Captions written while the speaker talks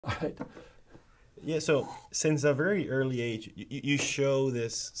right? Yeah, so since a very early age, you show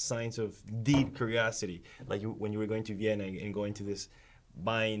this signs of deep curiosity. Like when you were going to Vienna and going to this,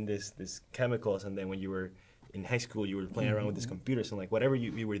 buying this chemicals, and then when you were in high school, you were playing around with these computers, and like whatever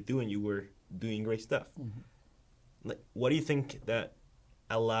you were doing great stuff. Like, what do you think that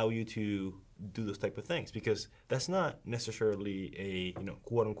allow you to do those type of things? Because that's not necessarily a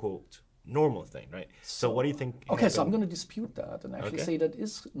quote unquote normal thing, right? So what do you think? Okay, so I'm going to dispute that and actually say that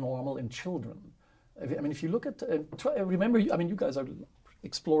is normal in children. I mean, if you look at, remember, I mean, you guys are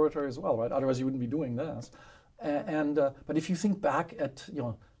exploratory as well, right? Otherwise, you wouldn't be doing this. But if you think back at,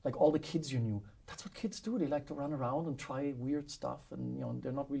 like all the kids you knew, that's what kids do. They like to run around and try weird stuff, and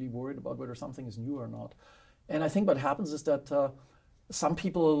they're not really worried about whether something is new or not. And I think what happens is that some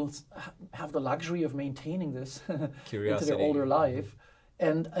people have the luxury of maintaining this into their older life.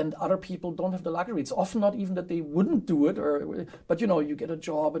 And other people don't have the luxury. It's often not even that they wouldn't do it, but you get a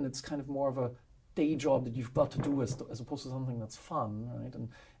job and it's kind of more of a day job that you've got to do as opposed to something that's fun, right?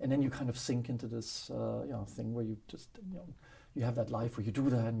 And then you kind of sink into this thing where you just you have that life where you do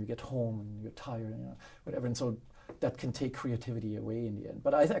that and you get home and you're tired, whatever. And so that can take creativity away in the end.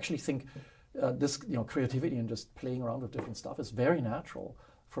 But I actually think this creativity and just playing around with different stuff is very natural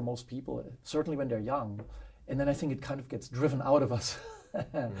for most people, certainly when they're young. And then I think it kind of gets driven out of us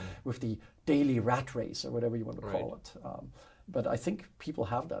with the daily rat race or whatever you want to call it. But I think people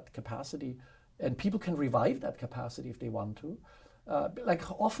have that capacity, and people can revive that capacity if they want to. Like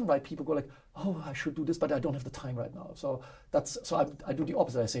often, right, people go like, oh, I should do this, but I don't have the time right now. So I do the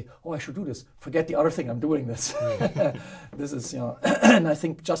opposite. I say, oh, I should do this. Forget the other thing. I'm doing this. This is, and I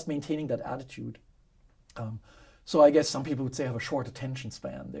think just maintaining that attitude. So I guess some people would say I have a short attention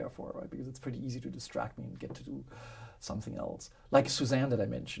span, therefore, right? Because it's pretty easy to distract me and get to do something else. Like Suzanne that I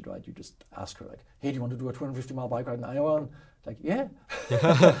mentioned, right? You just ask her like, hey, do you want to do a 250-mile bike ride in Iowa? And like, yeah.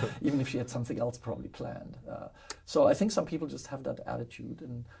 Even if she had something else probably planned. So I think some people just have that attitude,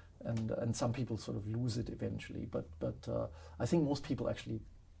 and some people sort of lose it eventually. But I think most people actually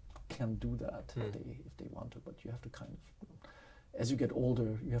can do that if they want to. But you have to kind of, as you get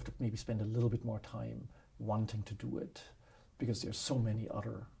older, you have to maybe spend a little bit more time wanting to do it, because there's so many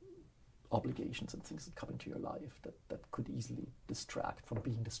other obligations and things that come into your life that could easily distract from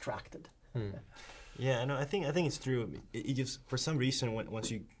being distracted. Yeah, no, I think it's true. It just, for some reason,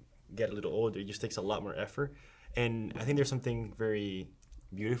 once you get a little older, it just takes a lot more effort. And I think there's something very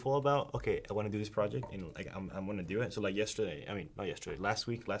beautiful about, okay, I want to do this project, and like I'm going to do it. So like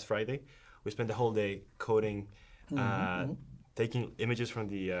last Friday, we spent the whole day coding, taking images from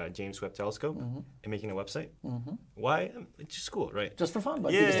the James Webb Telescope and making a website. Why? It's just cool, right? Just for fun,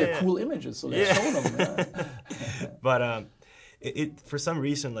 but because they're cool images, so let's show them. But it for some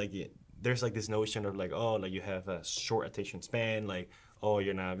reason, like there's like this notion of like, oh, like you have a short attention span, like, oh,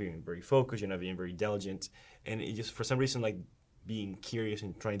 you're not being very focused, you're not being very diligent, and it just for some reason, like being curious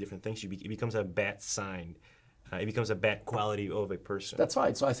and trying different things, it becomes a bad sign. It becomes a bad quality of a person. That's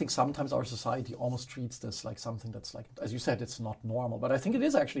right. So I think sometimes our society almost treats this like something that's like, as you said, it's not normal. But I think it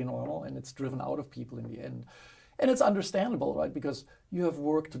is actually normal, and it's driven out of people in the end. And it's understandable, right? Because you have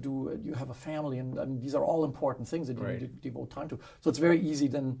work to do, you have a family, and these are all important things that you need to devote time to. So it's very easy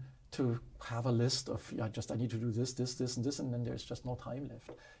then to have a list of, I need to do this, and this, and then there's just no time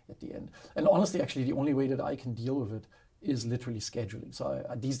left at the end. And honestly, actually, the only way that I can deal with it is literally scheduling. So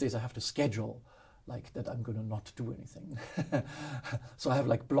these days I have to schedule like that I'm going to not do anything. So I have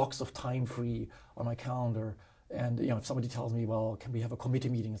like blocks of time free on my calendar. And if somebody tells me, well, can we have a committee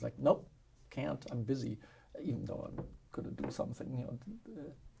meeting? It's like, nope, can't, I'm busy. Even though I'm going to do something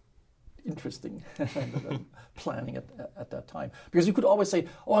interesting that I'm planning at that time. Because you could always say,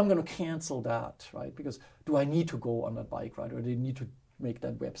 oh, I'm going to cancel that, right? Because do I need to go on that bike ride, or do I need to make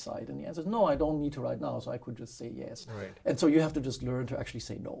that website? And the answer is, no, I don't need to right now, so I could just say yes. Right. And so you have to just learn to actually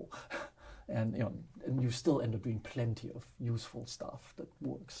say no. And and you still end up doing plenty of useful stuff that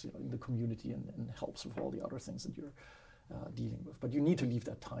works in the community and helps with all the other things that you're dealing with. But you need to leave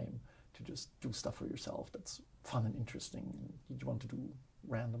that time to just do stuff for yourself that's fun and interesting, and you want to do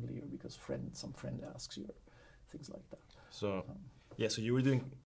randomly or because some friend asks you, or things like that. So so you were doing